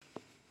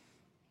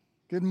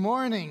Good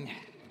morning.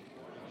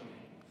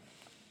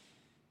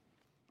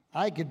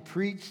 I could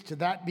preach to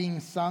that being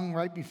sung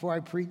right before I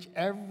preach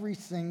every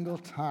single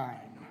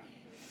time.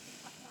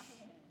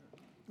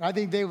 I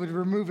think they would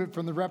remove it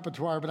from the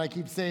repertoire, but I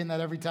keep saying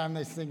that every time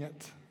they sing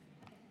it.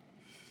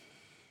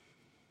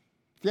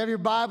 If you have your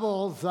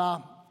Bibles,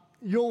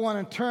 you'll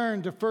want to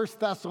turn to 1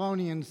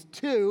 Thessalonians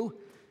 2,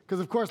 because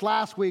of course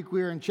last week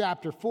we were in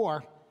chapter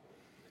 4.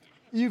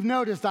 You've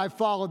noticed I've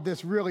followed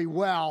this really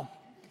well.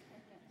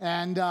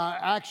 And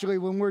actually,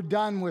 when we're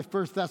done with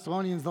 1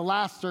 Thessalonians, the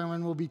last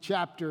sermon will be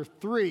chapter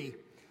 3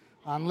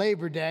 on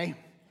Labor Day.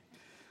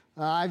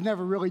 I've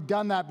never really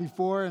done that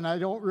before, and I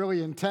don't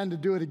really intend to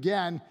do it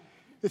again.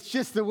 It's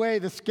just the way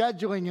the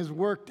scheduling is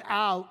worked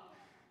out,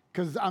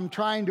 because I'm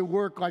trying to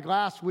work, like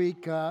last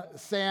week,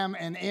 Sam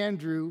and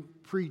Andrew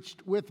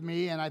preached with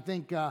me, and I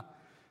think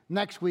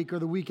next week or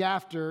the week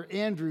after,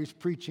 Andrew's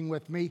preaching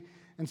with me.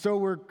 And so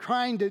we're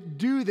trying to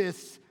do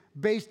this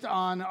based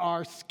on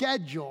our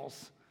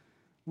schedules,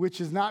 which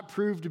has not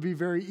proved to be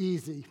very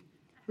easy,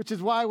 which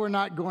is why we're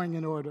not going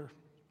in order.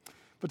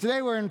 But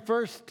today we're in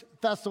 1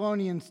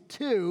 Thessalonians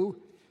 2,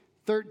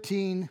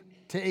 13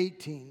 to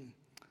 18.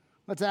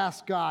 Let's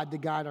ask God to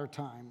guide our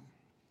time.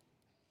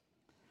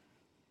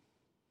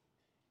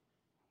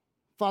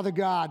 Father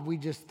God, we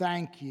just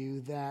thank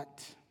you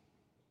that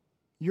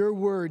your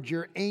words,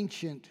 your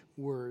ancient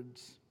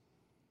words,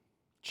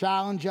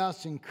 challenge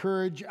us,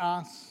 encourage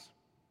us,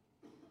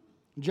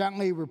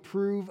 gently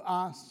reprove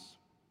us.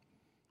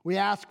 We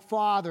ask,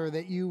 Father,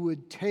 that you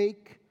would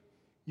take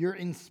your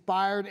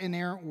inspired,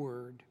 inerrant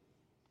word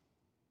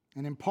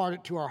and impart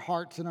it to our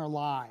hearts and our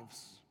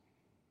lives.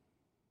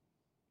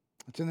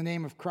 It's in the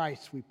name of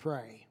Christ we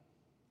pray.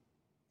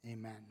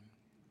 Amen.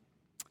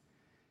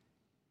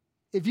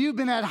 If you've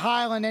been at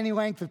Highland any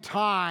length of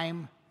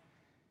time,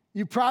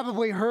 you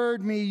probably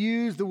heard me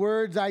use the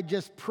words I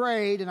just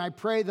prayed, and I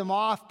pray them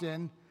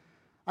often.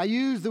 I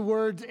use the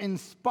words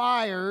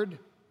inspired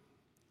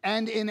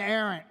and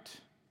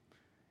inerrant.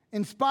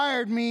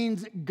 Inspired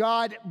means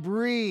God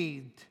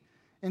breathed.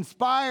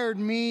 Inspired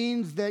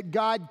means that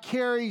God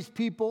carries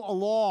people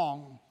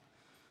along.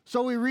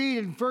 So we read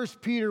in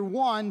 1 Peter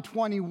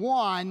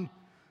 1:21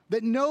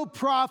 that no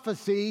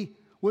prophecy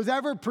was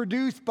ever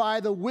produced by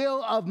the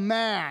will of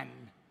man,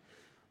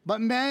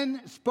 but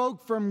men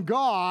spoke from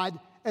God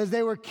as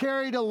they were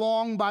carried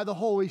along by the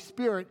Holy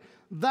Spirit.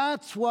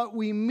 That's what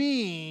we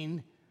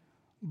mean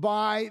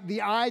by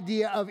the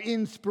idea of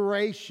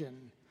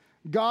inspiration.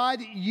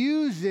 God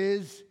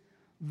uses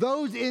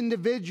those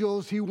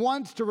individuals he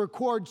wants to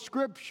record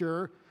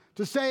Scripture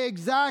to say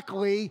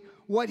exactly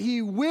what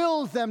he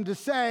wills them to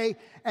say,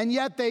 and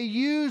yet they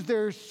use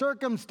their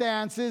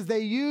circumstances,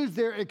 they use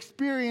their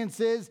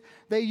experiences,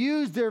 they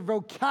use their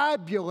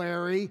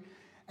vocabulary,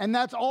 and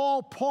that's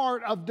all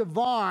part of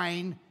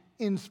divine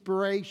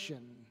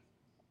inspiration.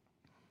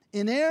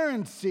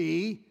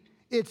 Inerrancy,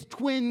 its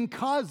twin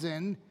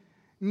cousin,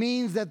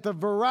 means that the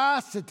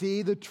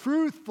veracity, the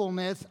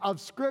truthfulness of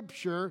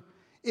Scripture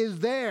is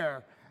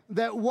there.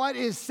 That what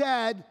is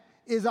said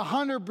is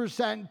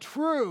 100%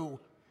 true.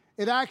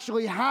 It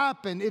actually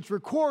happened. It's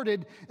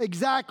recorded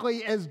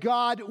exactly as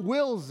God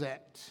wills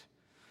it.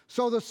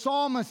 So the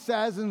psalmist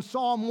says in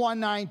Psalm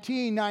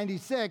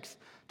 119:96,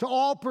 to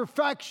all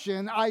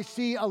perfection I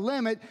see a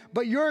limit,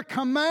 but your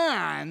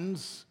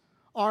commands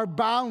are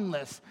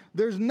boundless.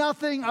 There's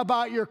nothing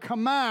about your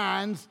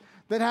commands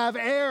that have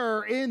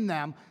error in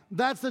them.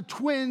 That's the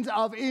twins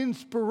of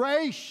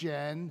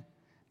inspiration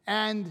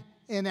and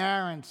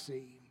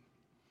inerrancy.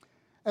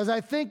 As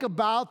I think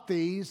about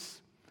these,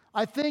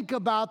 I think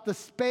about the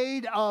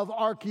spade of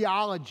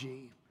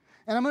archaeology.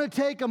 And I'm going to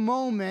take a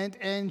moment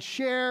and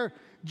share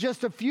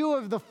just a few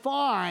of the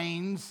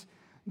finds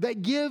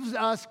that gives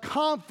us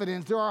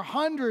confidence. There are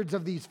hundreds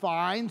of these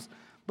finds,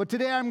 but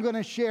today I'm going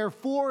to share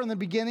 4 in the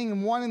beginning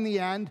and 1 in the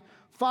end,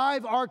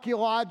 5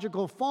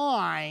 archaeological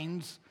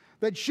finds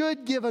that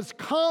should give us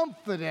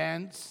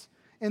confidence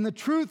in the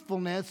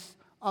truthfulness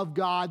of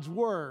God's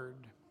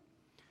Word.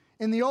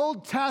 In the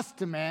Old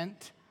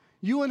Testament,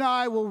 you and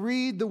I will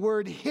read the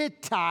word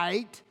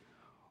Hittite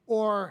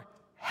or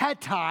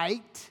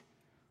Hittite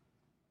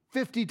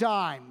 50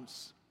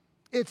 times.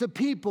 It's a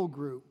people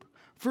group.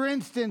 For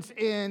instance,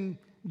 in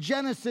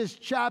Genesis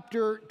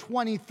chapter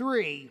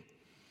 23,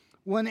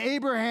 when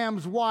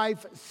Abraham's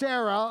wife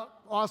Sarah,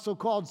 also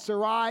called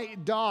Sarai,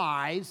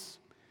 dies,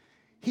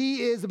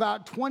 he is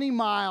about 20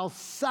 miles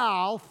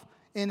south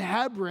in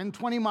Hebron,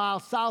 20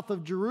 miles south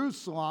of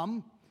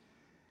Jerusalem,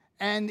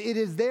 and it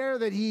is there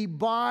that he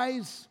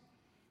buys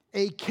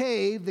a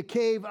cave, the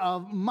cave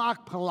of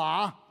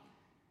Machpelah,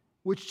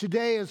 which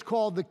today is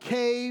called the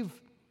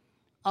Cave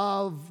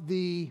of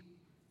the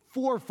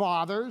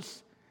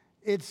Forefathers.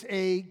 It's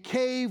a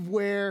cave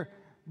where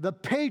the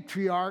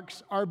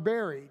patriarchs are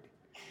buried.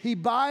 He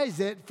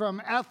buys it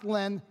from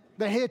Ethlon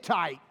the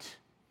Hittite.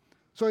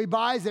 So he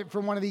buys it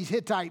from one of these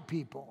Hittite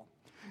people.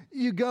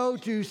 You go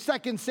to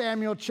 2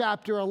 Samuel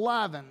chapter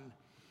 11,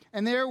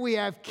 and there we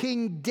have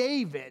King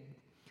David.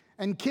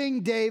 And King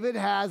David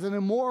has an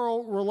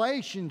immoral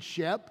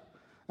relationship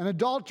an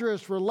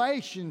adulterous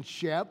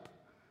relationship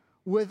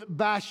with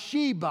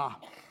Bathsheba.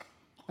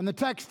 And the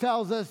text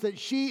tells us that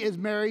she is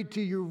married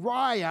to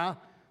Uriah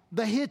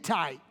the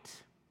Hittite.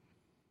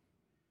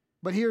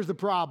 But here's the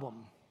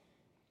problem.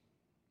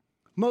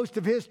 Most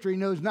of history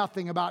knows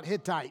nothing about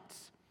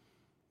Hittites,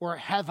 or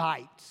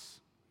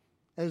Hevites,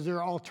 as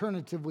they're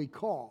alternatively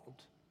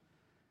called.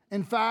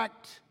 In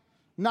fact,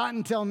 not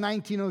until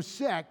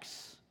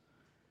 1906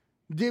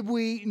 did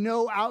we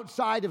know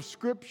outside of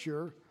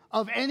Scripture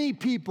of any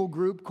people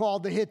group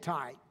called the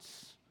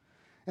Hittites.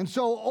 And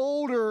so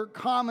older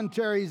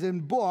commentaries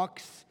and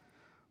books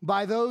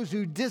by those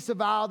who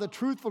disavow the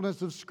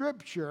truthfulness of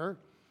Scripture,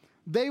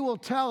 they will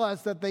tell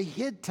us that the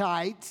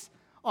Hittites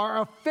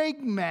are a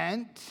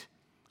figment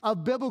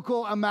of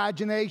biblical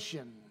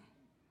imagination.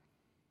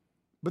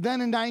 But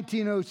then in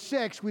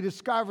 1906, we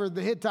discovered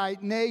the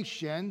Hittite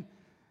nation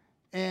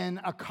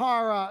in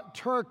Ankara,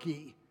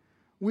 Turkey.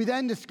 We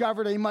then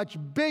discovered a much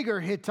bigger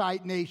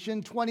Hittite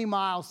nation 20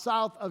 miles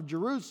south of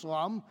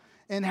Jerusalem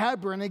in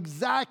Hebron,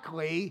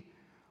 exactly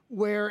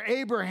where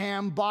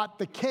Abraham bought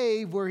the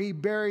cave where he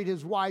buried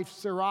his wife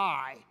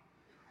Sarai.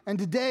 And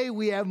today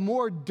we have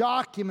more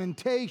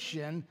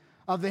documentation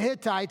of the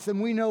Hittites than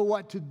we know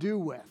what to do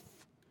with.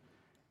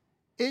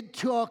 It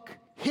took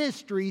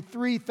history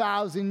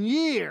 3,000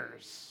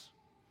 years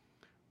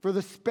for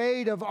the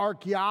spade of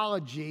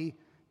archaeology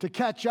to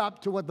catch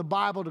up to what the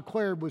Bible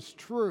declared was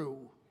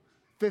true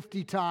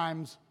 50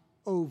 times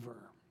over.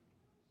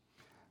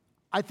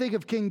 I think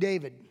of King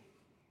David.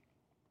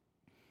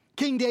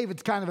 King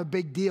David's kind of a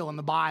big deal in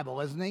the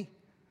Bible, isn't he?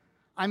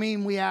 I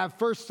mean, we have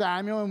 1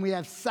 Samuel and we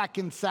have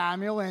 2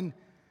 Samuel, and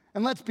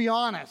let's be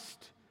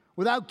honest,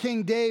 without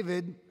King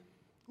David,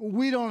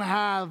 we don't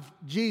have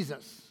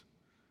Jesus.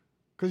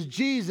 Because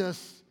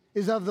Jesus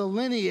is of the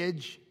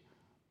lineage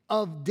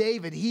of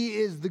David. He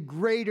is the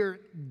greater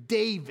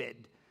David.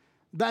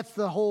 That's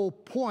the whole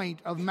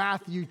point of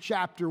Matthew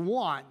chapter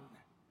 1.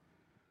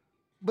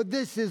 But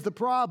this is the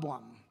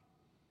problem.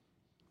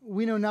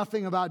 We know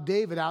nothing about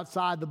David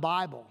outside the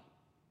Bible.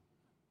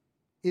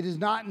 It is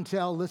not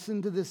until,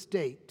 listen to this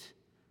date,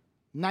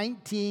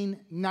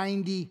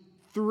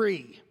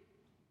 1993.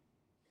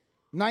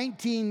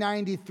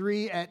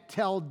 1993 at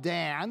Tel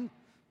Dan.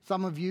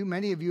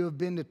 Many of you have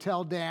been to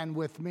Tel Dan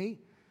with me.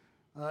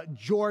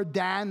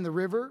 Jordan, the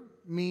river,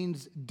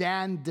 means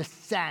Dan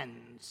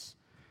descends.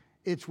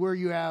 It's where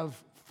you have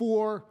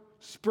 4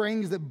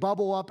 springs that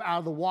bubble up out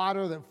of the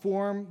water that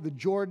form the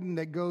Jordan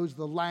that goes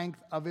the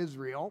length of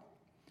Israel.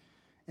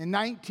 In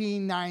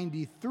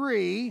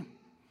 1993,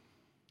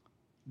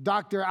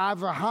 Dr.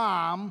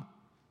 Avraham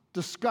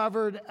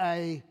discovered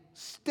a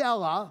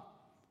stela,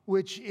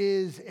 which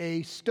is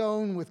a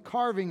stone with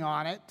carving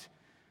on it,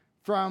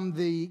 from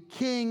the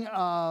king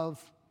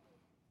of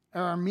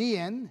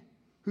Aramean,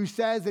 who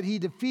says that he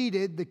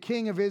defeated the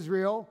king of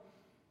Israel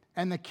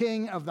and the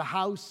king of the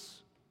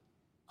house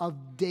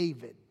of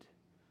David.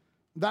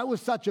 That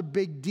was such a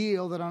big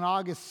deal that on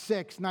August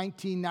 6,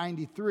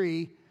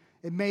 1993,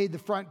 it made the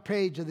front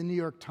page of the New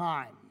York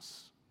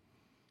Times.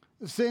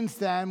 Since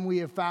then, we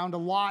have found a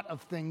lot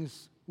of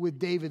things with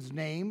David's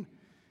name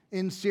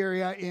in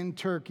Syria, in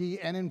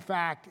Turkey, and in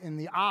fact, in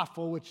the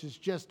Ophel, which is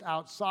just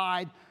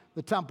outside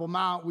the Temple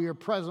Mount. We are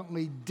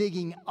presently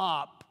digging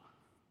up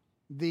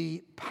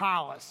the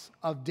palace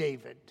of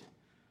David.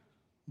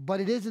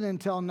 But it isn't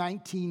until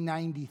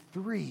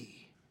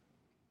 1993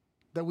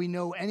 that we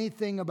know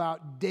anything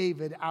about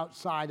David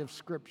outside of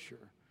Scripture.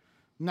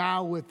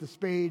 Now, with the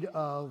spade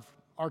of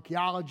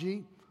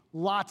archaeology,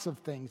 lots of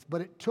things,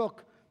 but it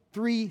took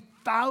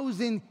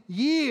 3,000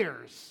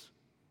 years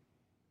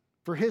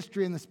for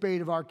history and the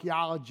spade of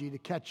archaeology to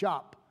catch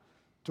up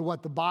to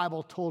what the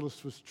Bible told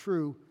us was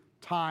true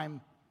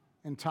time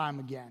and time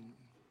again.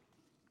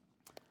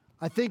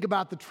 I think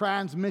about the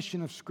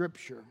transmission of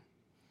Scripture.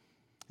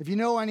 If you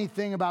know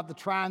anything about the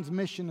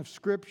transmission of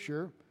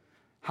Scripture,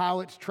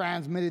 how it's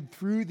transmitted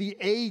through the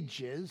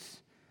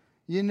ages,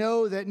 you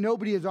know that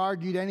nobody has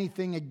argued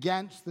anything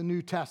against the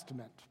New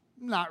Testament.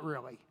 Not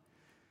really.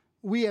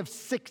 We have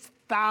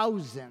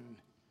 6,000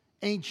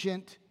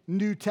 ancient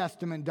New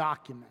Testament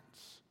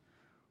documents.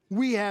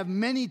 We have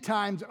many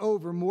times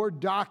over more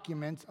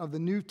documents of the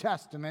New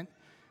Testament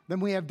than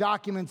we have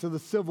documents of the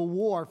Civil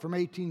War from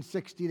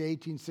 1860 to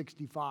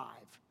 1865.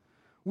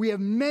 We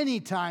have many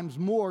times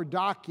more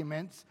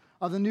documents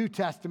of the New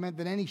Testament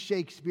than any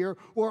Shakespeare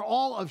or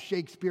all of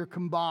Shakespeare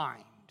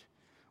combined.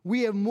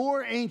 We have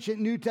more ancient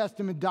New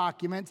Testament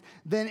documents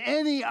than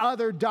any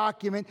other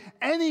document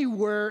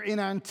anywhere in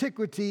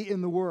antiquity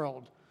in the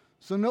world.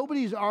 So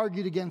nobody's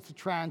argued against the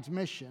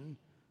transmission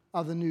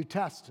of the New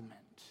Testament.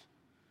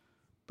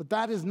 But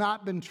that has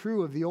not been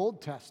true of the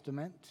Old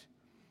Testament.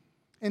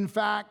 In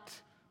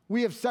fact,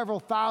 we have several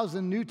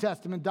thousand New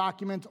Testament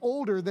documents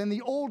older than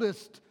the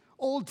oldest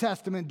Old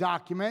Testament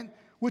document,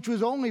 which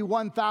was only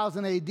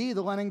 1000 AD,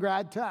 the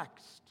Leningrad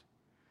text.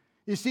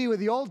 You see, with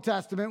the Old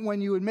Testament,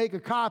 when you would make a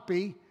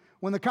copy,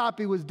 when the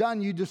copy was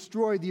done, you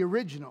destroyed the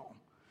original.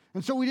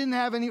 And so we didn't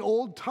have any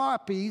old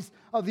copies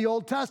of the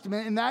Old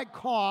Testament, and that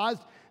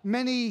caused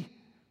many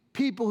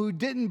people who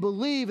didn't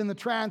believe in the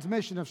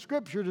transmission of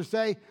Scripture to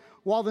say,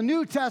 while the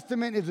New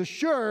Testament is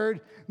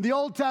assured, the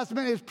Old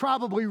Testament is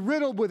probably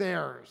riddled with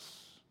errors.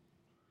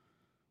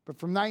 But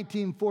from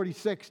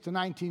 1946 to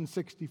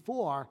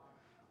 1964,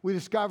 we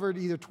discovered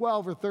either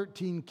 12 or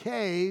 13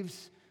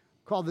 caves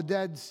called the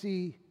Dead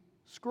Sea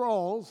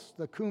Scrolls,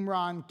 the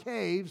Qumran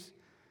Caves,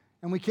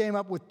 and we came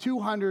up with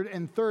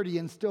 230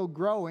 and still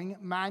growing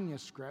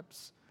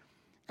manuscripts,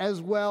 as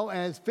well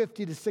as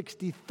 50 to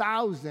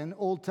 60,000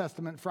 Old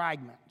Testament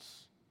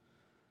fragments.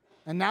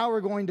 And now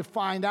we're going to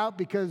find out,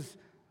 because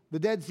the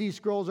Dead Sea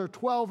Scrolls are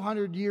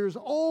 1,200 years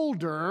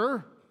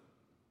older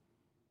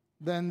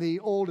than the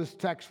oldest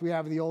text we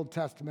have of the Old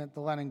Testament,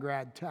 the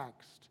Leningrad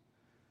text.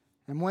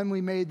 And when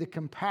we made the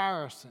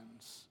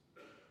comparisons,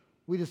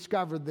 we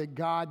discovered that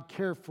God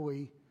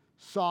carefully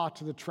saw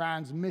to the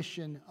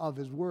transmission of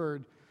his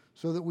word,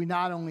 so that we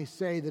not only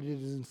say that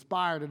it is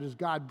inspired, it is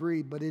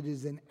God-breathed, but it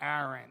is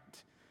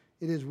inerrant.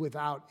 It is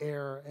without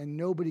error, and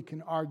nobody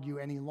can argue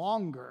any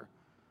longer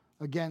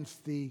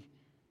against the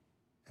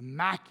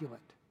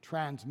immaculate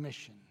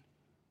transmission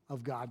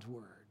of God's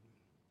word.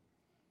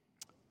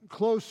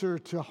 Closer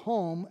to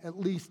home, at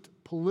least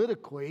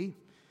politically,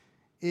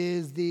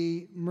 is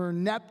the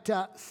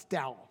Merneptah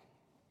Stele.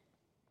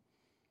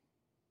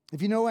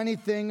 If you know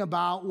anything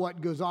about what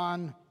goes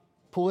on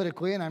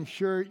politically, and I'm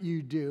sure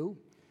you do,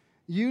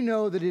 you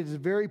know that it is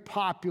very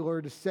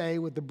popular to say,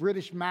 with the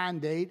British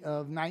Mandate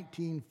of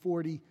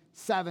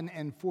 1947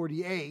 and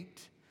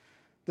 48,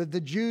 that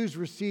the Jews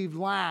received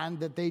land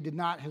that they did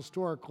not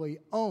historically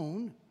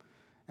own,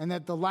 and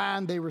that the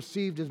land they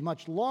received is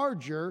much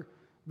larger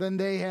than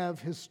they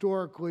have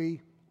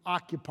historically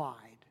occupied.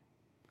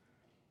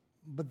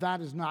 But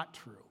that is not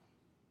true.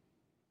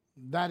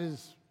 That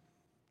is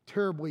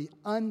terribly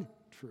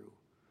untrue.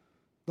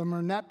 The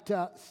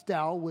Merneptah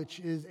Stele, which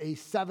is a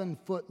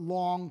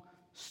 7-foot-long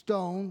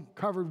stone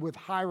covered with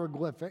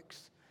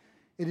hieroglyphics,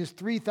 it is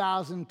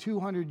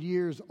 3,200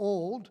 years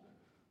old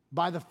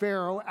by the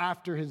Pharaoh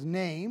after his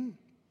name.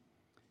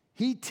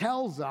 He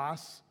tells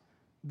us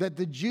that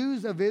the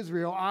Jews of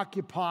Israel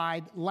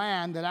occupied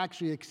land that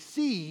actually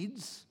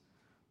exceeds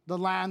the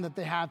land that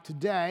they have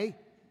today,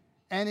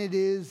 and it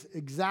is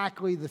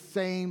exactly the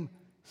same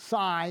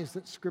size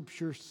that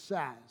Scripture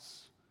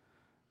says.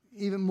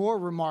 Even more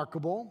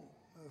remarkable,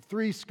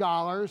 3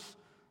 scholars,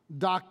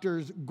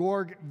 Doctors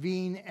Gorg,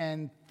 Veen,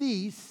 and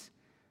Thies,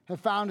 have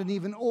found an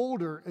even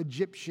older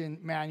Egyptian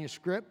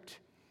manuscript.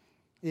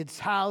 It's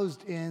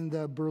housed in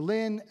the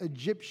Berlin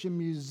Egyptian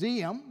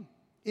Museum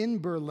in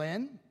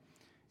Berlin.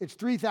 It's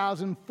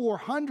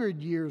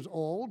 3,400 years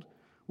old,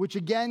 which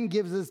again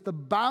gives us the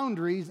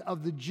boundaries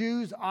of the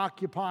Jews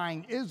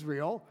occupying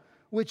Israel,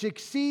 which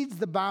exceeds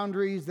the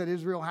boundaries that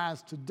Israel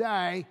has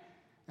today,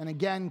 and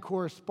again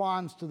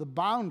corresponds to the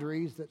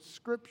boundaries that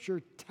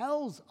Scripture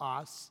tells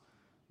us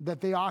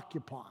that they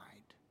occupied.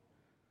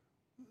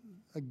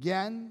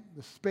 Again,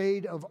 the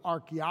spade of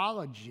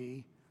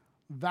archaeology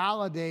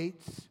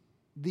validates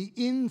the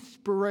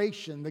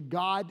inspiration, the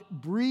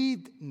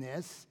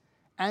God-breathedness,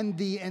 and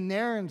the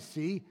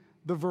inerrancy,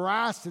 the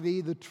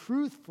veracity, the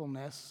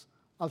truthfulness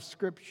of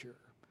Scripture.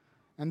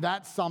 And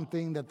that's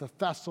something that the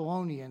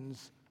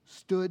Thessalonians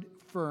stood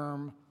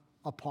firm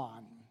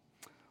upon.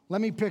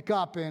 Let me pick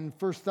up in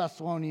 1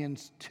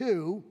 Thessalonians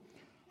 2.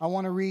 I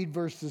want to read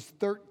verses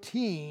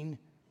 13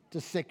 to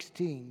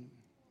 16.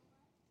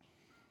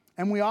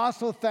 And we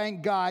also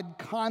thank God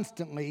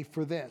constantly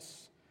for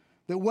this,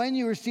 that when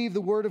you received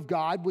the word of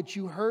God, which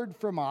you heard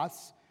from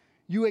us,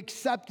 you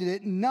accepted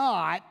it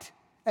not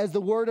as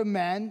the word of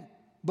men,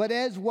 but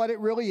as what it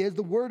really is,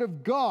 the word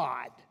of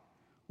God,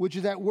 which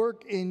is at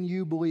work in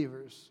you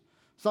believers.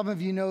 Some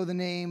of you know the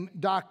name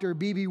Dr.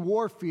 B.B.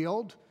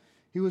 Warfield.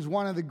 He was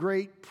one of the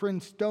great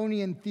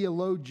Princetonian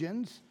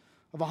theologians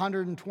of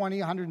 120,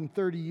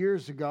 130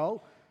 years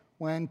ago,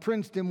 when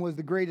Princeton was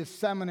the greatest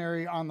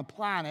seminary on the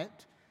planet.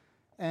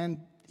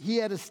 And he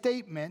had a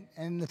statement,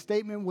 and the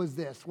statement was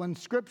this: when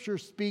Scripture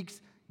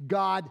speaks,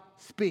 God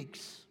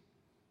speaks.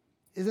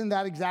 Isn't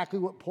that exactly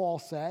what Paul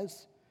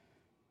says?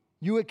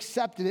 You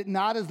accepted it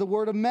not as the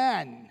word of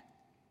men,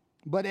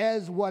 but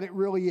as what it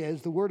really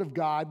is, the word of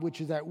God,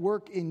 which is at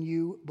work in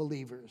you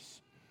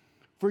believers.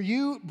 For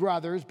you,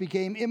 brothers,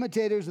 became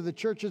imitators of the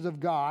churches of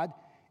God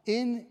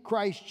in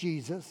Christ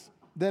Jesus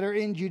that are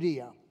in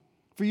Judea.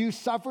 For you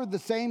suffered the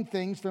same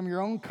things from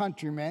your own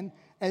countrymen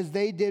as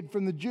they did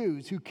from the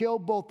Jews, who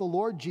killed both the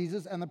Lord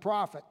Jesus and the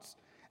prophets,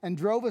 and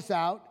drove us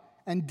out,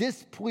 and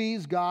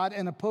displeased God,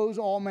 and opposed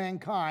all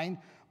mankind,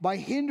 by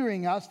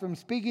hindering us from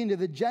speaking to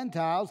the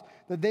Gentiles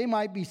that they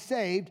might be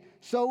saved,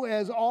 so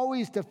as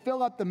always to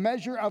fill up the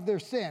measure of their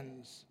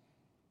sins.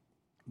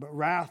 But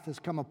wrath has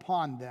come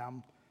upon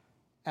them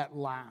at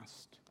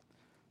last.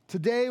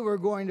 Today we're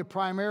going to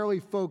primarily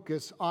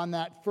focus on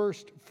that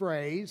first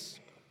phrase.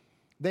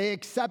 They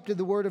accepted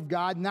the word of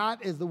God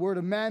not as the word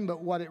of men,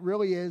 but what it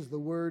really is, the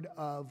word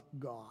of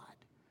God.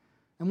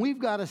 And we've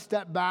got to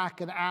step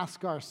back and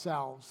ask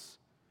ourselves,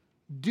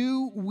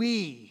 do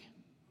we,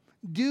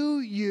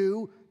 do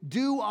you,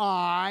 do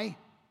I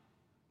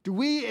Do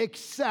we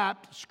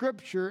accept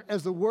Scripture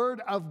as the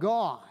Word of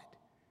God?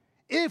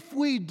 If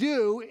we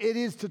do, it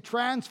is to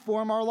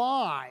transform our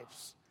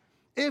lives.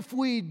 If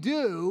we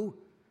do,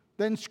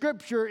 then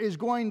Scripture is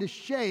going to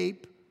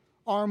shape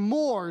our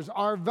mores,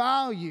 our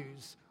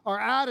values, our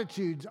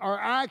attitudes, our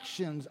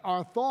actions,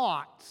 our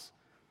thoughts.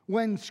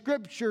 When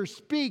Scripture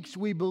speaks,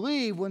 we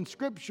believe. When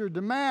Scripture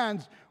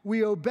demands,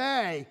 we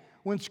obey.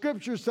 When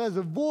Scripture says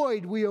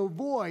avoid, we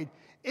avoid.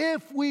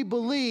 If we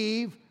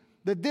believe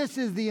that this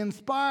is the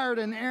inspired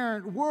and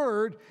inerrant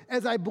Word,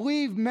 as I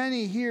believe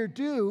many here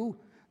do,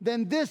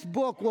 then this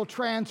book will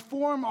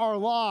transform our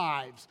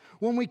lives.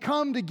 When we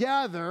come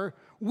together,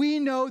 we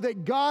know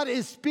that God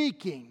is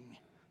speaking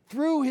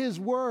through His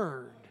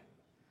Word.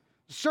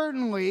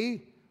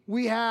 Certainly,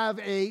 we have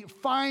a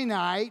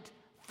finite,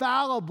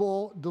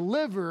 fallible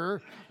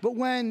deliverer, but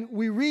when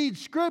we read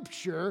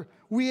Scripture,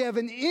 we have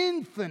an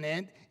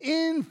infinite,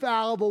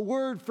 infallible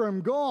Word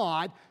from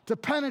God to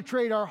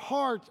penetrate our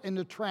hearts and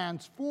to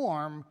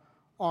transform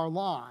our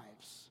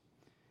lives.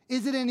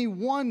 Is it any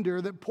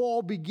wonder that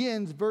Paul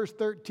begins verse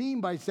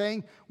 13 by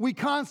saying, we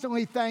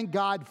constantly thank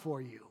God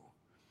for you,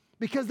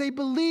 because they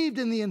believed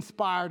in the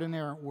inspired,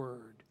 inerrant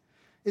Word.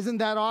 Isn't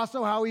that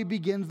also how he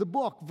begins the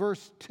book?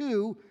 Verse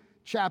 2,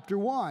 chapter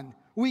 1.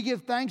 We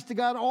give thanks to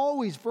God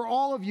always for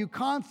all of you,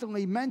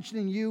 constantly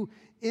mentioning you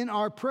in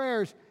our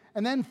prayers.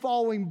 And then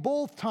following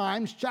both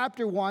times,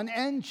 chapter 1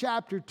 and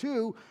chapter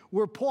 2,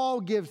 where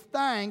Paul gives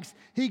thanks,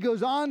 he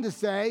goes on to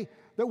say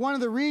that one of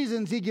the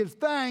reasons he gives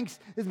thanks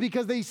is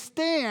because they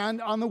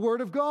stand on the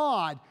Word of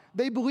God.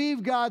 They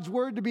believe God's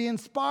Word to be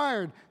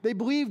inspired. They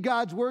believe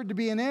God's Word to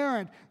be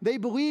inerrant. They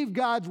believe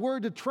God's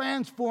Word to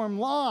transform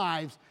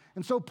lives.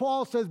 And so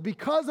Paul says,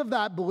 because of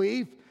that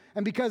belief,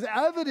 and because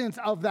evidence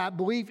of that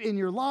belief in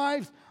your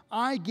lives,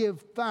 I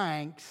give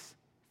thanks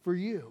for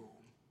you.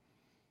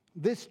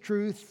 This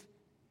truth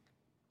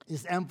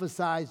is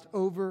emphasized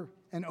over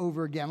and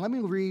over again. Let me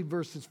read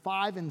verses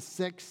 5 and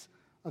 6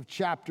 of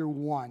chapter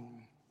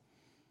 1.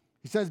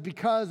 He says,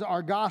 because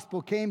our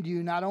gospel came to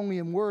you not only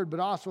in word, but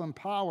also in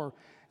power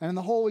and in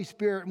the Holy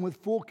Spirit and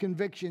with full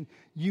conviction,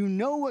 you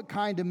know what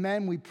kind of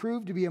men we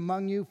proved to be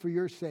among you for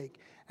your sake.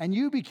 And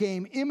you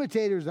became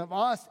imitators of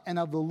us and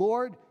of the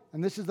Lord.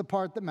 And this is the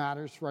part that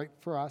matters, right,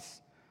 for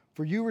us.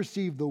 For you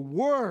received the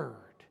word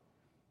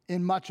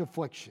in much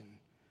affliction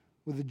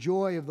with the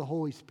joy of the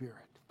Holy Spirit.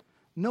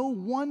 No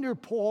wonder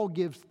Paul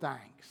gives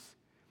thanks.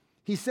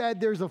 He said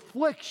there's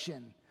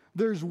affliction.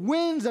 There's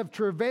winds of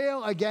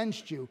travail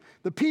against you.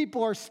 The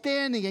people are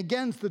standing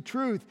against the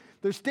truth.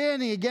 They're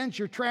standing against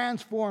your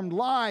transformed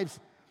lives.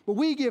 But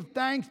we give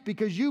thanks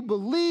because you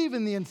believe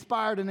in the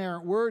inspired,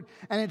 inerrant word,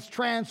 and it's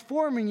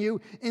transforming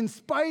you in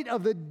spite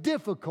of the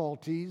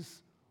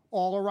difficulties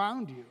all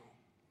around you.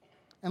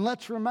 And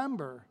let's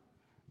remember,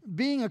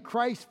 being a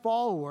Christ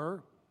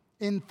follower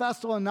in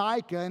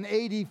Thessalonica in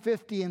AD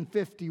 50 and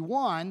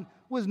 51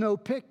 was no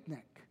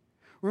picnic.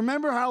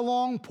 Remember how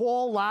long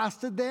Paul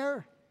lasted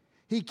there?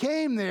 He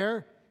came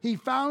there, he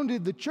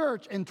founded the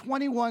church, and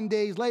 21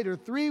 days later,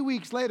 3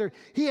 weeks later,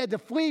 he had to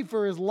flee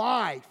for his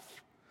life.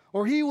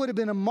 Or he would have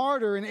been a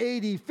martyr in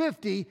AD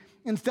 50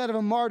 instead of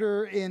a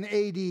martyr in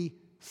AD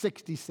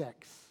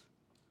 66.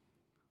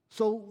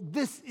 So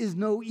this is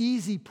no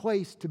easy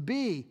place to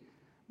be.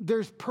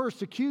 There's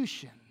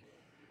persecution.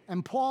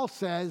 And Paul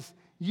says,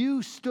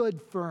 you stood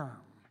firm.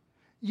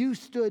 You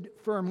stood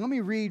firm. Let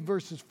me read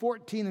verses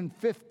 14 and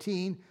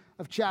 15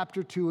 of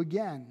chapter 2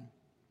 again.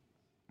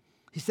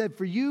 He said,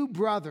 for you,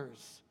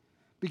 brothers,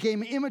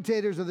 became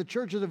imitators of the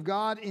churches of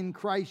God in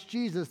Christ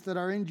Jesus that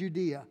are in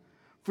Judea.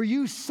 For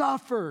you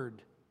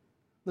suffered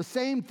the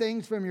same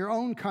things from your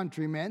own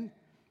countrymen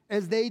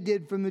as they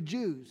did from the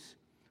Jews,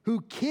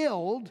 who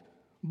killed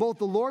both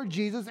the Lord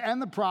Jesus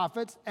and the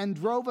prophets and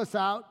drove us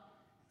out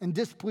and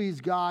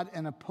displeased God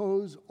and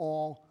oppose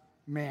all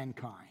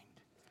mankind.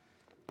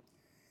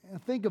 Now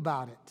think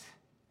about it.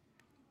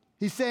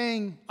 He's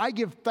saying, I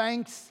give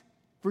thanks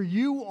for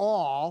you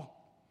all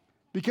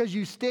because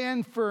you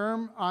stand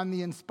firm on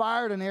the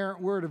inspired and inerrant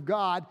word of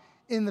God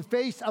in the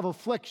face of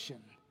affliction.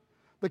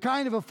 The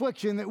kind of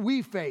affliction that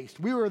we faced.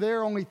 We were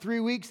there only 3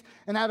 weeks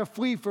and had to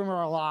flee from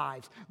our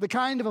lives. The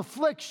kind of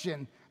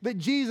affliction that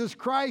Jesus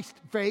Christ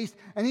faced,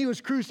 and he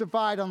was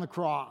crucified on the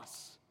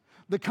cross.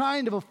 The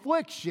kind of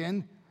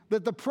affliction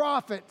that the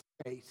prophet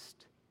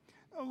faced.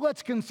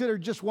 Let's consider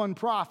just one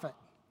prophet.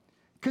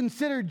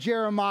 Consider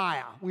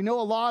Jeremiah. We know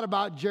a lot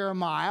about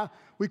Jeremiah.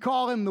 We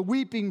call him the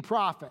weeping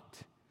prophet.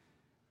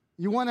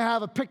 You want to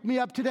have a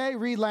pick-me-up today?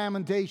 Read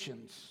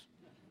Lamentations.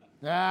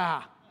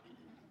 Yeah.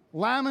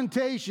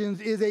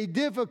 Lamentations is a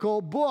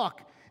difficult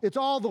book. It's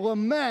all the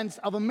laments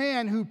of a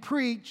man who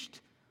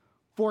preached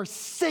for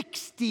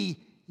 60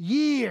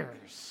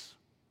 years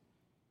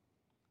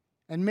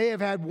and may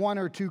have had 1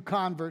 or 2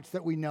 converts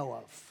that we know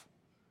of.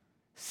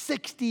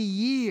 60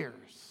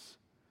 years.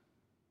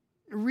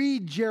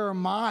 Read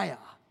Jeremiah.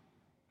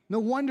 No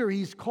wonder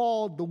he's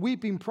called the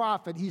weeping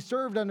prophet. He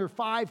served under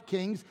 5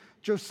 kings,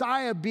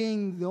 Josiah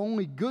being the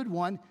only good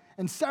one,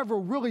 and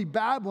several really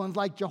bad ones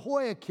like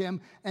Jehoiakim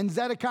and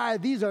Zedekiah.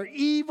 These are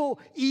evil,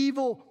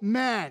 evil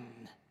men.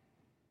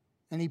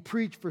 And he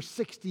preached for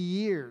 60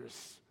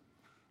 years.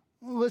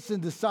 Listen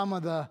to some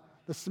of the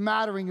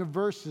smattering of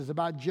verses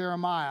about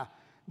Jeremiah.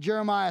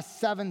 Jeremiah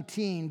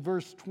 17,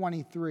 verse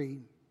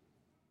 23.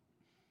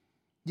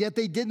 Yet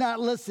they did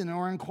not listen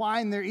or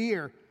incline their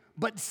ear,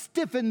 but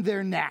stiffened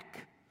their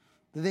neck,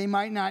 that they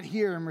might not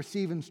hear and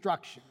receive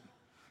instruction.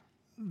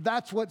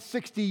 That's what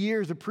 60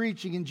 years of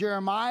preaching in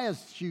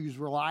Jeremiah's shoes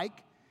were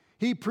like.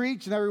 He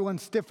preached and everyone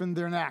stiffened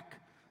their neck.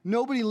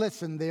 Nobody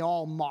listened, they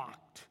all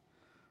mocked.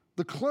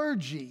 The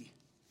clergy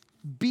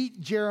beat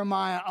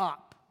Jeremiah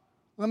up.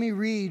 Let me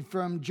read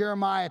from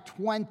Jeremiah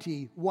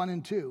 20, 1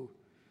 and 2.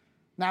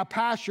 Now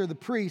Pashur the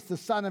priest, the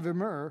son of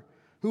Immer,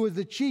 who was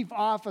the chief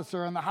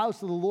officer in the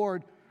house of the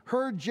Lord,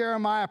 heard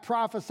Jeremiah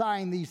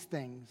prophesying these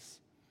things.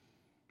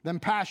 Then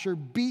Pashur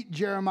beat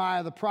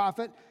Jeremiah the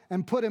prophet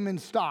and put him in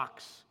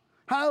stocks.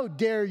 How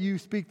dare you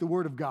speak the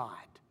word of God?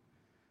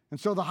 And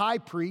so the high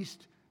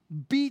priest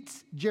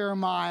beats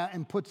Jeremiah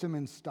and puts him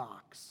in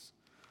stocks.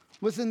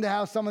 Listen to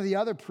how some of the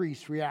other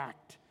priests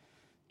react.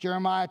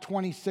 Jeremiah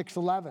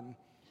 26:11.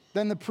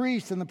 Then the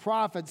priests and the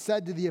prophets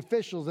said to the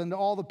officials and to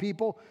all the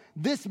people,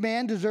 this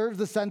man deserves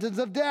the sentence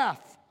of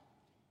death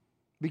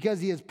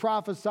because he has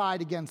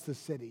prophesied against the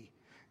city.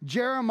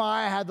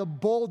 Jeremiah had the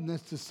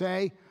boldness to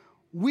say,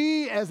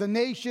 we as a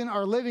nation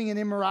are living in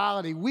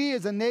immorality. We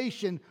as a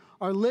nation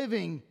are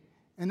living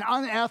in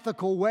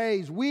unethical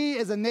ways. We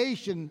as a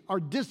nation are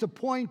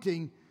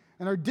disappointing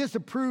and are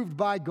disapproved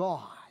by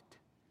God.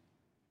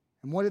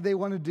 And what did they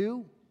want to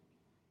do?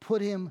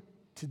 Put him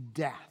to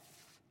death.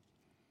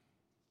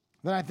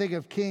 Then I think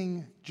of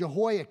King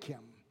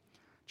Jehoiakim.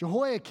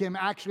 Jehoiakim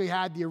actually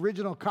had the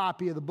original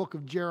copy of the book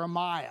of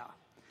Jeremiah.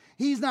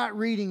 He's not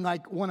reading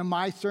like one of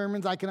my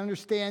sermons. I can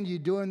understand you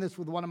doing this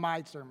with one of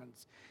my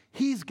sermons.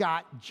 He's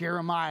got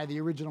Jeremiah,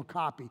 the original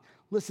copy.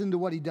 Listen to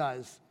what he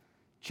does.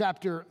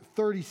 Chapter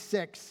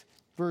 36,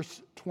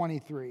 verse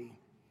 23.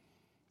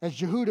 As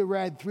Jehudah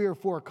read 3 or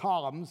 4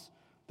 columns,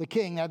 the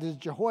king, that is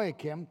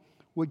Jehoiakim,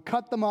 would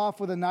cut them off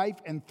with a knife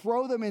and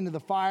throw them into the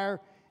fire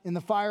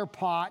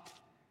pot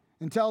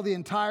until the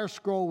entire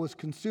scroll was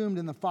consumed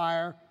in the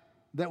fire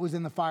that was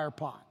in the fire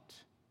pot.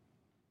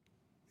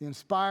 The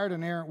inspired,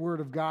 inerrant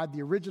word of God,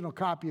 the original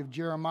copy of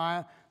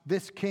Jeremiah,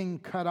 this king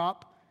cut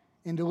up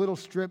into little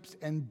strips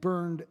and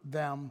burned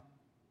them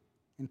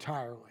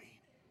entirely.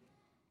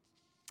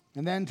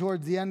 And then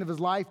towards the end of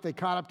his life, they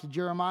caught up to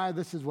Jeremiah.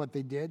 This is what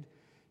they did.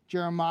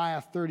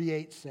 Jeremiah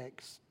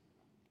 38:6.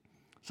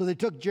 So they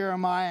took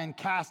Jeremiah and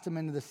cast him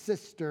into the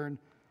cistern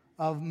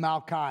of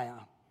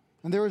Malchiah.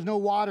 And there was no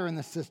water in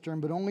the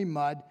cistern, but only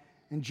mud,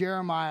 and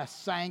Jeremiah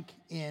sank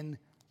in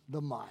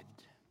the mud.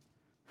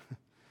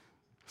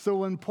 So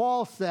when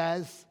Paul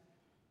says,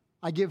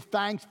 I give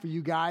thanks for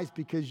you guys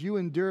because you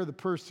endure the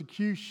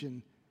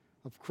persecution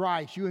of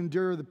Christ, you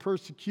endure the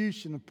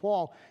persecution of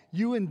Paul,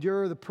 you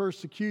endure the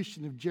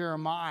persecution of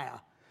Jeremiah,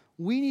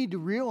 we need to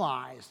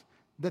realize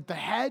that the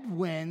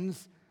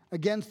headwinds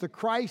against the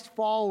Christ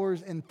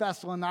followers in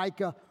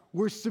Thessalonica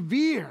were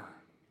severe.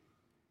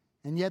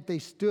 And yet they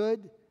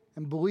stood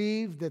and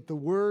believed that the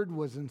word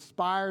was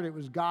inspired, it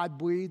was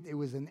God-breathed, it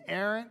was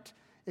inerrant,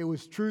 it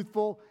was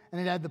truthful, and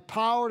it had the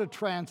power to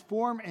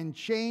transform and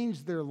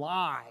change their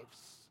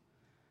lives.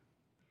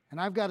 And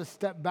I've got to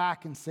step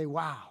back and say,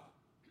 wow,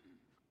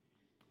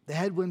 the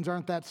headwinds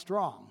aren't that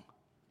strong.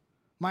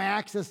 My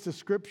access to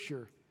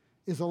Scripture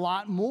is a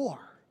lot more.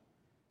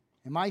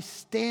 Am I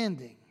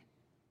standing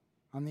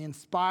on the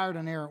inspired,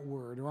 inerrant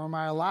word, or am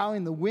I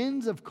allowing the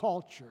winds of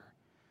culture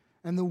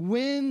and the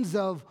winds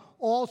of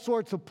all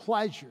sorts of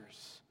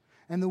pleasures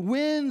and the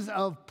winds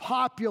of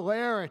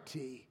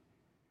popularity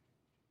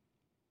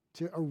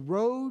to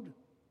erode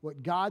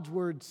what God's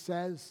word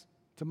says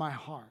to my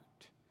heart?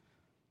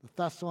 The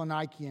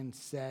Thessalonians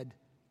said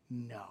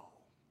no.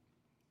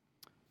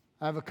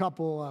 I have a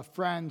couple of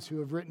friends who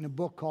have written a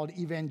book called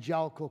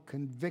Evangelical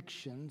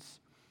Convictions.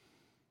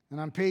 And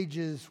on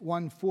pages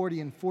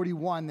 140 and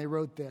 41, they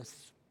wrote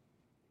this: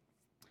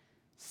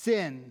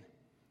 sin,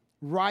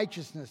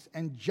 righteousness,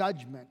 and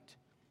judgment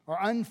are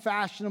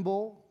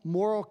unfashionable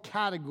moral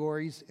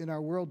categories in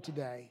our world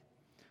today.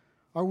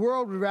 Our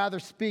world would rather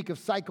speak of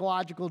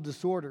psychological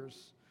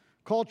disorders,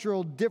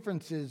 cultural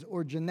differences,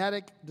 or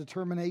genetic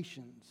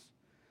determinations.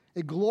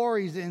 It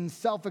glories in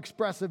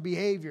self-expressive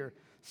behavior,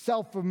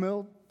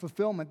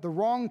 self-fulfillment, the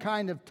wrong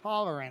kind of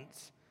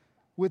tolerance,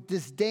 with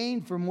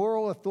disdain for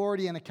moral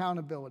authority and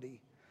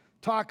accountability.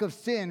 Talk of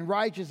sin,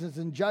 righteousness,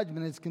 and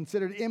judgment is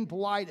considered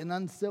impolite and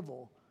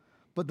uncivil.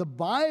 But the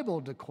Bible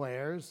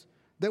declares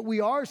that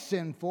we are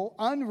sinful,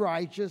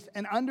 unrighteous,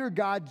 and under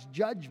God's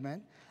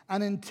judgment.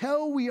 And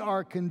until we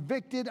are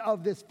convicted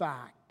of this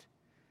fact,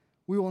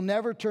 we will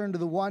never turn to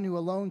the one who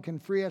alone can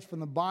free us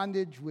from the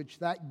bondage which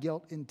that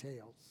guilt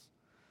entails.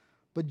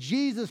 But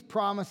Jesus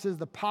promises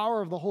the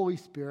power of the Holy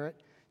Spirit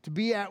to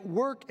be at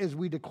work as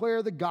we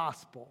declare the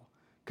gospel,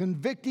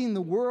 convicting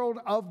the world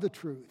of the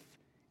truth.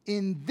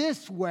 In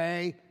this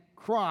way,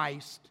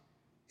 Christ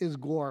is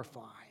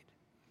glorified.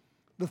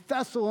 The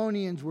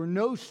Thessalonians were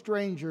no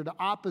stranger to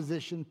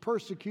opposition,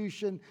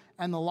 persecution,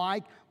 and the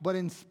like, but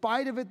in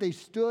spite of it, they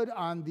stood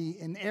on the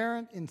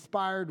inerrant,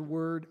 inspired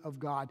word of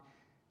God.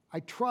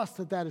 I trust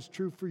that that is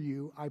true for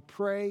you. I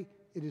pray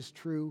it is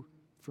true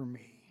for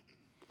me.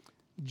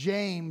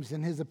 James,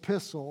 in his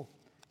epistle,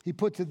 he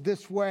puts it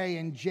this way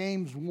in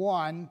James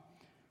 1,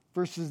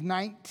 verses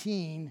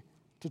 19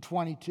 to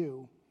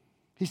 22.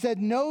 He said,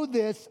 "Know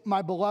this,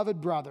 my beloved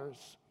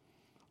brothers.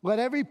 Let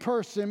every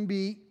person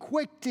be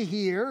quick to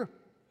hear,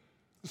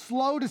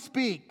 slow to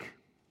speak,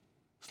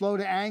 slow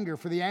to anger,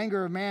 for the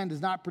anger of man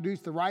does not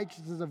produce the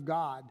righteousness of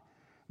God.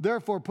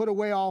 Therefore, put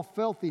away all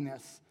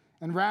filthiness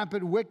and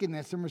rampant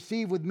wickedness, and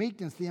receive with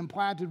meekness the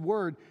implanted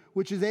word,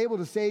 which is able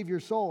to save your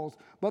souls.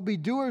 But be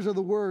doers of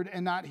the word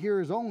and not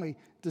hearers only,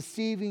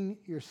 deceiving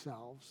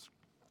yourselves."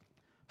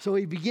 So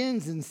he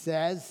begins and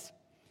says,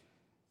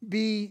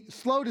 be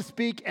slow to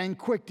speak and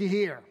quick to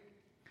hear.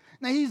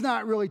 Now, he's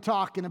not really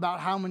talking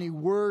about how many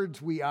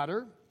words we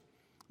utter,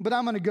 but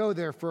I'm going to go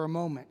there for a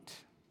moment.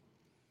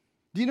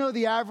 Do you know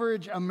the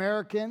average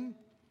American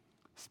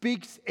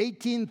speaks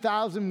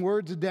 18,000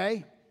 words a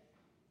day?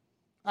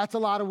 That's a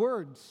lot of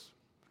words.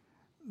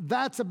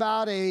 That's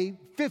about a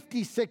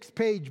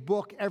 56-page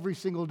book every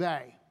single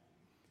day.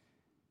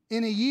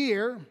 In a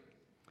year,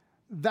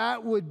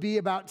 that would be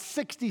about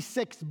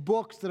 66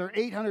 books that are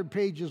 800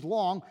 pages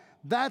long.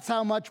 That's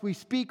how much we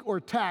speak or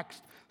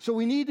text. So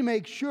we need to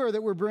make sure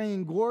that we're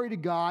bringing glory to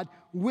God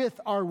with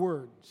our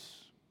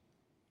words.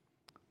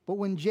 But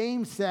when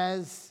James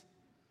says,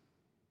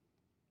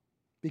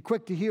 be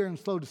quick to hear and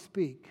slow to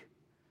speak,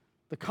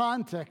 the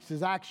context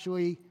is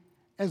actually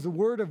as the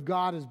word of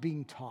God is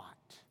being taught.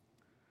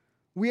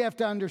 We have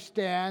to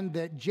understand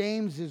that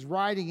James is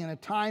writing in a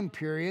time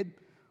period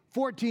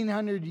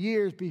 1,400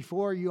 years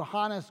before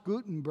Johannes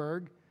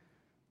Gutenberg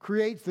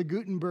creates the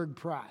Gutenberg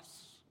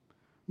press.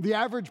 The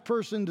average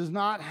person does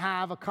not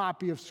have a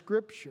copy of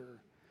Scripture,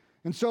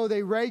 and so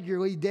they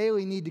regularly,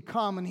 daily need to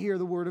come and hear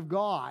the Word of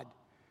God.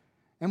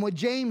 And what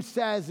James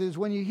says is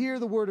when you hear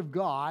the Word of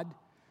God,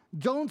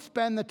 don't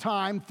spend the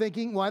time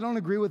thinking, well, I don't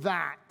agree with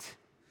that.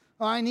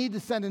 Oh, I need to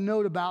send a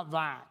note about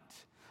that.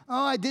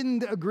 Oh, I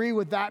didn't agree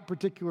with that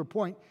particular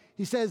point.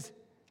 He says,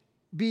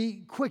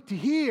 be quick to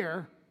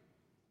hear,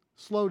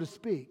 slow to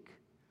speak.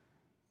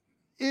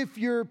 If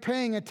you're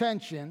paying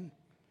attention,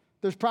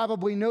 there's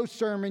probably no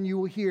sermon you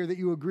will hear that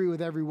you agree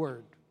with every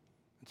word.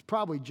 It's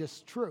probably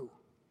just true.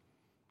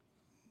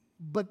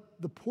 But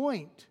the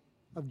point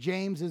of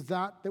James is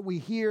not that we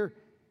hear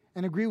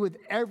and agree with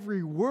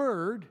every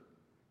word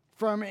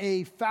from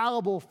a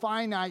fallible,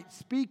 finite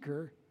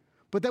speaker,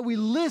 but that we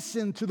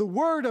listen to the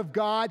word of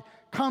God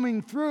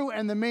coming through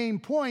and the main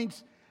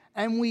points,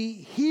 and we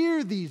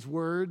hear these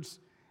words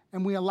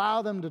and we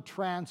allow them to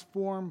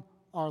transform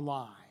our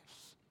lives.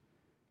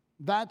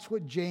 That's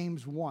what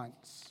James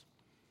wants.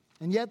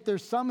 And yet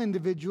there's some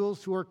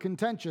individuals who are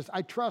contentious.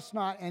 I trust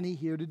not any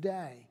here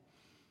today.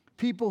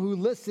 People who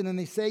listen and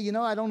they say,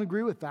 I don't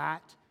agree with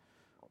that.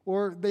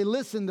 Or they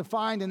listen to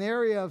find an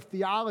area of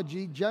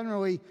theology,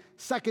 generally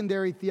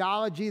secondary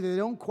theology, that they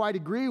don't quite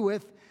agree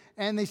with,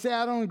 and they say,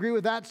 I don't agree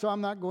with that, so I'm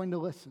not going to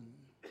listen.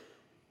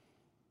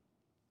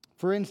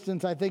 For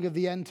instance, I think of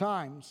the end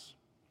times.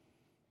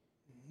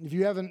 If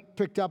you haven't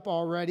picked up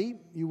already,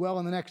 you will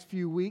in the next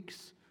few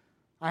weeks.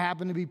 I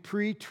happen to be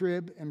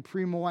pre-trib and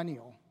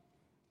premillennial.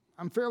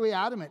 I'm fairly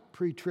adamant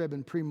pre-trib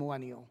and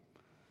premillennial.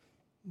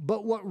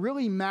 But what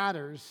really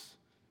matters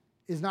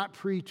is not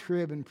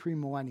pre-trib and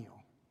premillennial.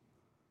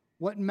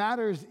 What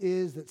matters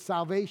is that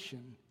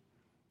salvation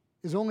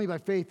is only by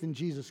faith in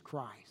Jesus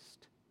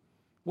Christ.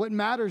 What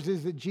matters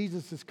is that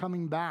Jesus is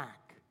coming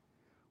back.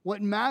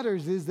 What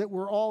matters is that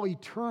we're all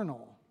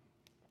eternal.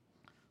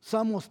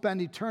 Some will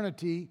spend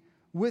eternity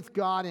with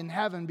God in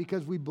heaven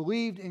because we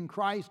believed in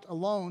Christ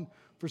alone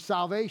for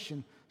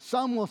salvation.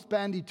 Some will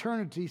spend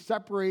eternity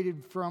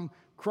separated from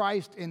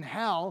Christ in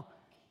hell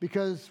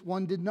because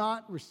one did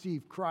not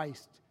receive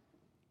Christ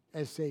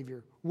as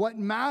Savior. What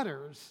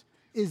matters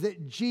is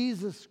that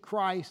Jesus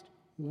Christ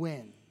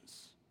wins.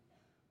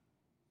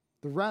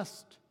 The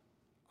rest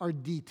are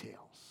details.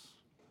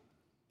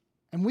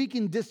 And we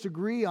can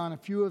disagree on a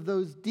few of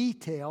those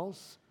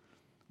details,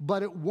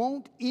 but it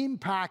won't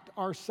impact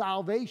our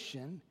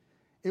salvation.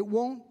 It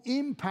won't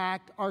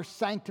impact our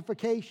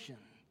sanctification.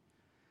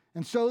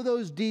 And so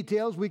those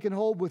details we can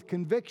hold with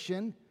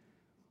conviction,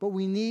 but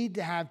we need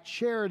to have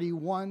charity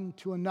one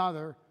to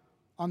another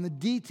on the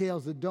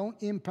details that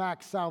don't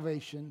impact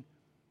salvation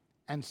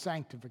and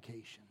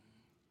sanctification.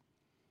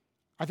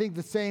 I think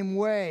the same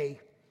way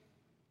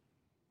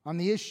on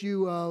the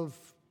issue of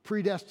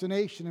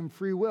predestination and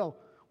free will,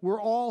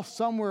 we're all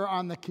somewhere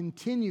on the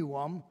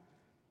continuum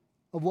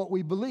of what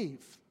we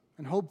believe.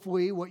 And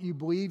hopefully what you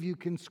believe you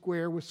can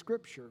square with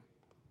Scripture.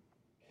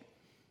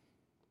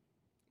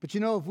 But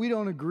if we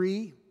don't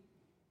agree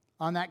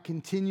on that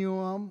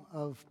continuum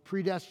of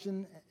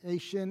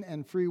predestination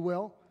and free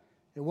will,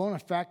 it won't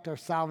affect our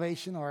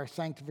salvation or our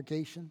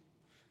sanctification.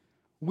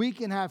 We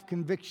can have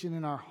conviction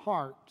in our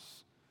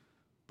hearts,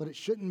 but it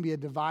shouldn't be a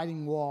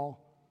dividing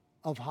wall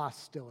of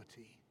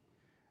hostility.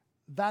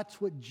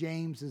 That's what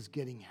James is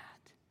getting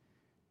at.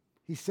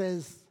 He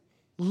says,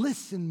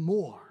 listen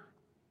more,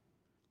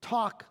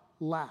 talk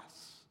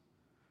less.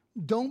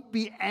 Don't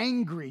be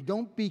angry,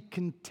 don't be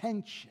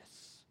contentious.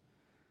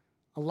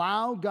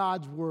 Allow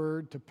God's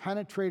word to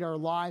penetrate our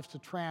lives, to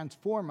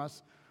transform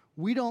us.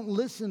 We don't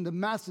listen to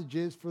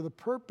messages for the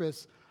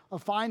purpose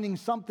of finding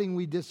something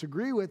we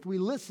disagree with. We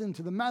listen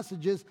to the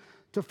messages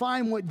to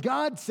find what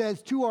God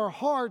says to our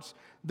hearts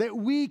that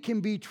we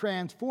can be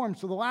transformed.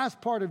 So the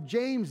last part of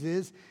James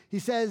is, he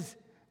says,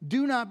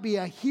 do not be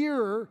a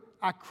hearer,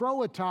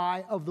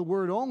 akroatai, of the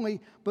word only,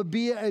 but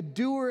be a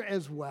doer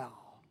as well.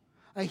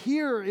 A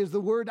hearer is the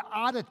word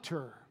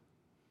auditor.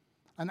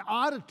 An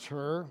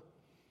auditor,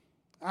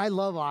 I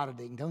love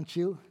auditing, don't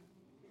you?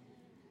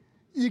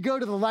 You go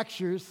to the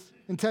lectures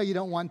until you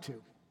don't want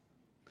to.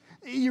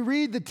 You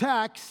read the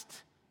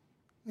text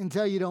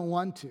until you don't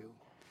want to.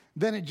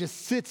 Then it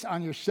just sits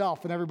on your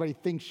shelf and everybody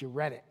thinks you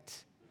read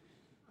it.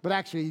 But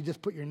actually, you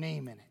just put your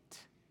name in it.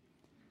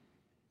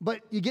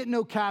 But you get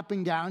no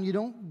capping down. You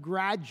don't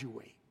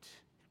graduate.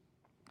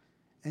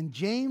 And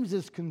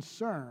James's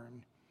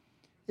concern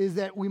is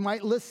that we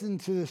might listen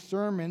to the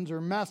sermons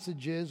or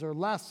messages or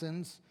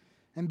lessons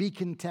and be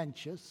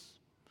contentious.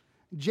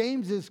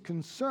 James's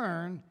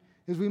concern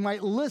is we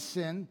might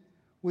listen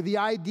with the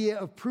idea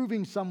of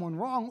proving someone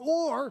wrong,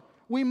 or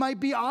we might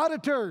be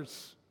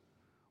auditors.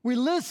 We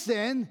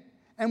listen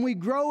and we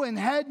grow in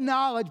head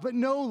knowledge, but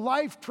no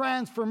life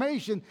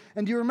transformation.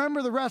 And do you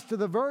remember the rest of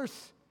the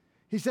verse?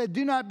 He said,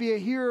 do not be a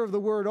hearer of the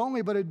word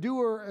only, but a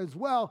doer as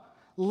well,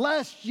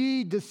 lest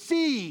ye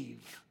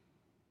deceive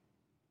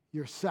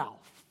yourself.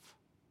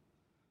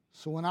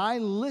 So when I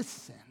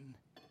listen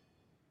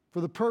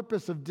for the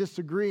purpose of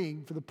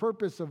disagreeing, for the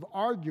purpose of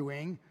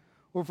arguing,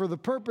 or for the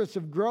purpose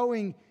of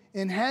growing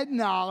in head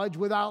knowledge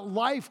without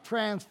life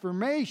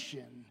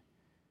transformation,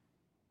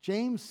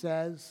 James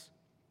says,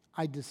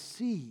 I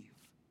deceive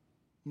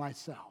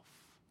myself.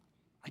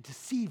 I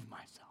deceive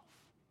myself.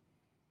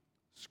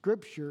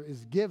 Scripture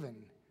is given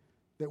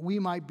that we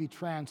might be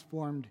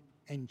transformed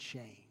and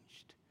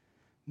changed.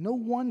 No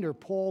wonder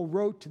Paul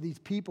wrote to these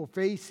people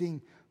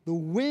facing the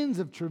winds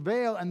of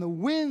travail and the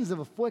winds of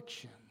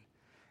affliction.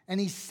 And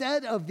he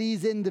said of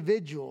these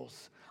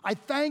individuals, I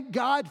thank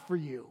God for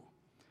you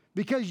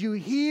because you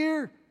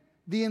hear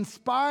the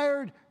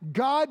inspired,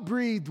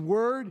 God-breathed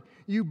word,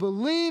 you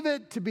believe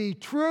it to be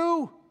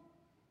true,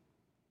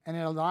 and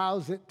it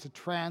allows it to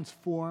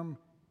transform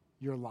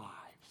your lives.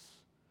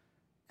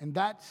 And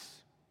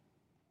that's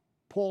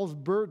Paul's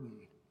burden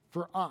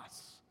for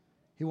us.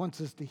 He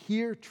wants us to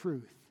hear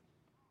truth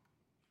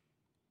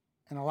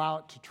and allow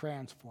it to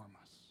transform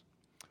us.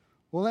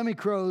 Well, let me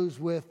close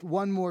with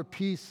one more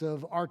piece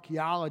of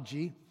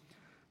archaeology.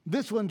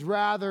 This one's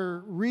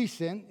rather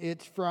recent.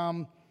 It's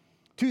from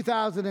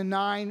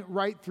 2009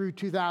 right through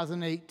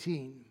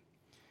 2018.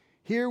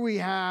 Here we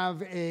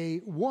have a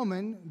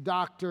woman,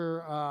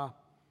 Dr.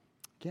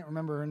 Can't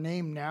remember her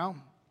name now,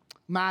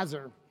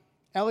 Mazur,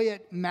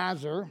 Elliot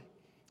Mazur,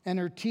 and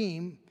her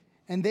team,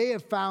 and they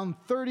have found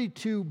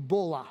 32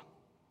 bulla.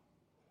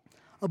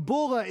 A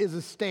bulla is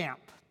a stamp.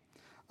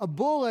 A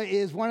bulla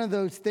is one of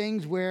those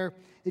things where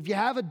if you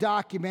have a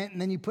document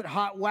and then you put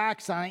hot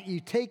wax on it, you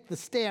take the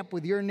stamp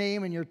with your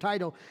name and your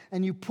title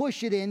and you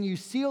push it in, you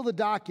seal the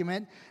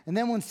document, and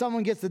then when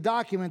someone gets the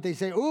document, they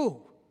say, ooh,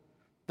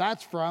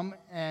 that's from,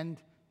 and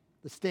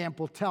the stamp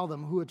will tell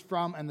them who it's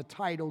from and the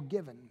title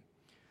given.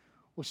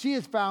 Well, she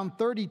has found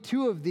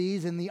 32 of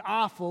these in the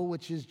offal,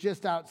 which is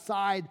just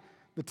outside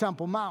the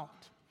Temple Mount.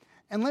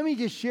 And let me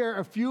just share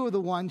a few of the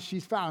ones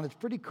she's found. It's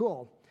pretty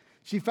cool.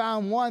 She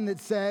found one that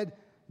said,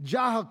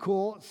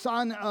 Jahakul,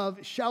 son of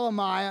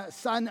Shelemiah,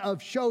 son of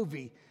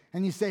Shovi.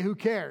 And you say, who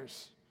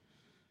cares?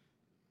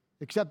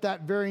 Except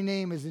that very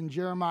name is in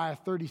Jeremiah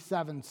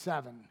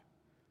 37:7.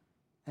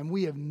 And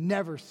we have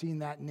never seen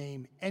that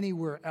name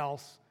anywhere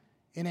else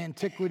in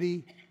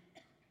antiquity,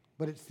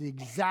 but it's the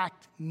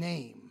exact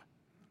name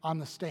on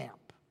the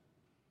stamp.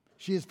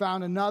 She has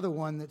found another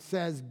one that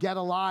says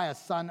Gedaliah,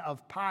 son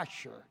of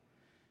Pashur,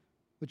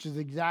 which is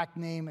the exact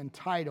name and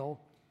title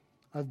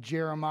of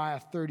Jeremiah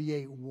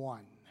 38:1.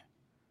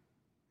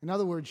 In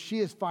other words, she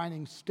is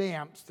finding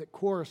stamps that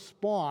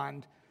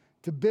correspond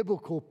to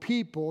biblical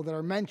people that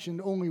are mentioned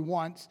only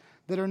once,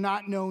 that are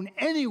not known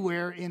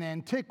anywhere in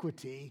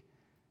antiquity,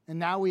 and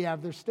now we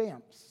have their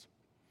stamps.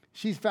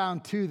 She's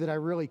found two that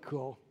are really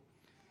cool.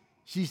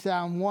 She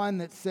found one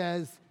that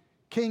says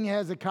King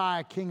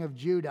Hezekiah, king of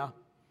Judah,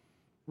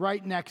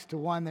 right next to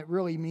one that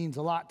really means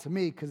a lot to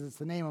me because it's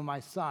the name of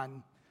my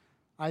son,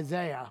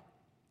 Isaiah,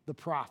 the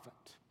prophet.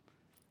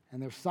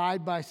 And they're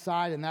side by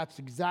side, and that's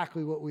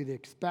exactly what we'd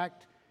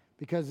expect,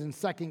 because in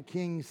 2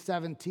 Kings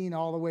 17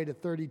 all the way to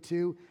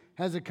 32,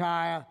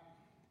 Hezekiah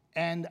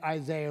and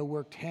Isaiah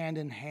worked hand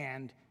in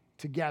hand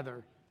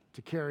together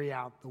to carry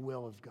out the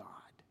will of God.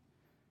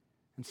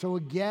 And so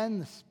again,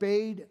 the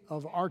spade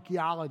of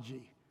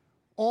archaeology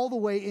all the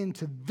way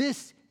into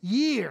this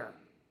year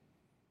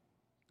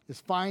is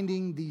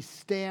finding these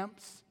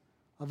stamps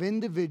of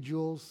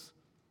individuals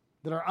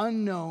that are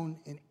unknown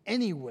in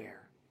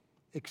anywhere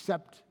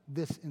except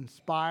this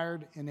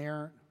inspired,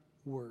 inerrant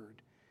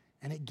word.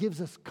 And it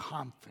gives us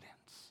confidence.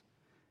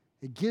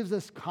 It gives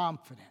us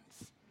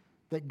confidence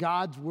that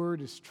God's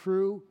word is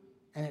true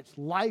and it's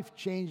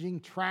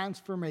life-changing,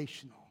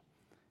 transformational.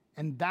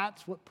 And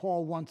that's what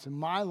Paul wants in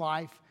my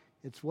life.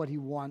 It's what he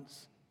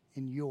wants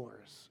in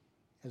yours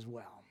as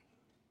well.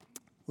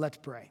 Let's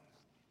pray.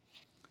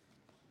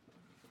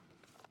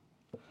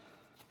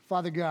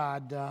 Father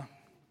God,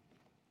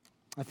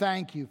 I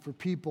thank you for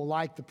people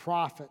like the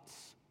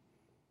prophets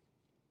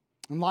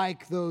and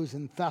like those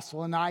in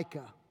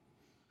Thessalonica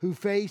who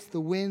faced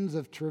the winds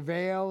of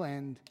travail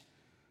and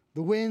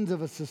the winds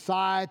of a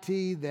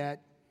society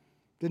that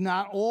did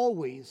not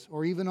always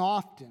or even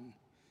often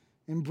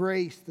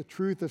embrace the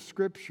truth of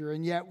Scripture.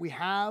 And yet we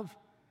have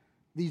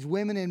these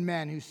women and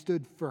men who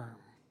stood firm,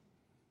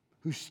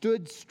 who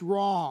stood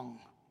strong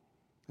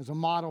as a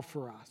model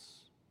for us.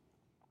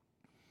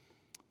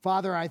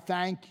 Father, I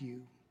thank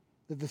you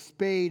that the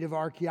spade of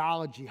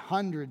archaeology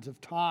hundreds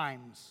of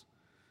times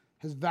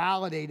has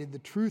validated the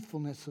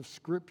truthfulness of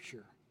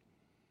Scripture,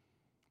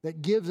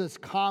 that gives us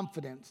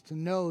confidence to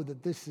know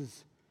that this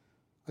is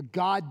a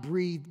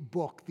God-breathed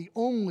book, the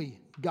only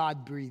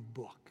God-breathed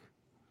book,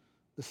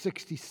 the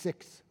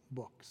 66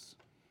 books,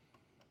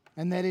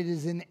 and that it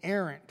is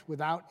inerrant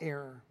without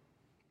error.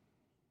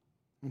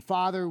 And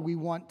Father, we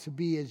want to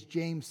be, as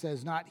James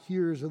says, not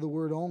hearers of the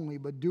word only,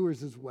 but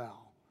doers as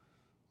well,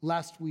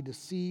 lest we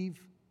deceive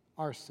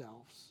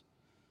ourselves.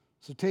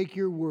 So take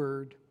your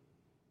word,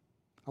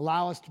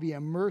 allow us to be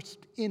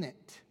immersed in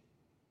it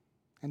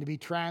and to be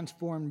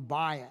transformed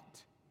by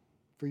it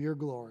for your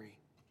glory.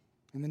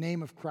 In the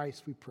name of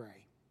Christ we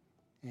pray.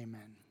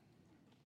 Amen.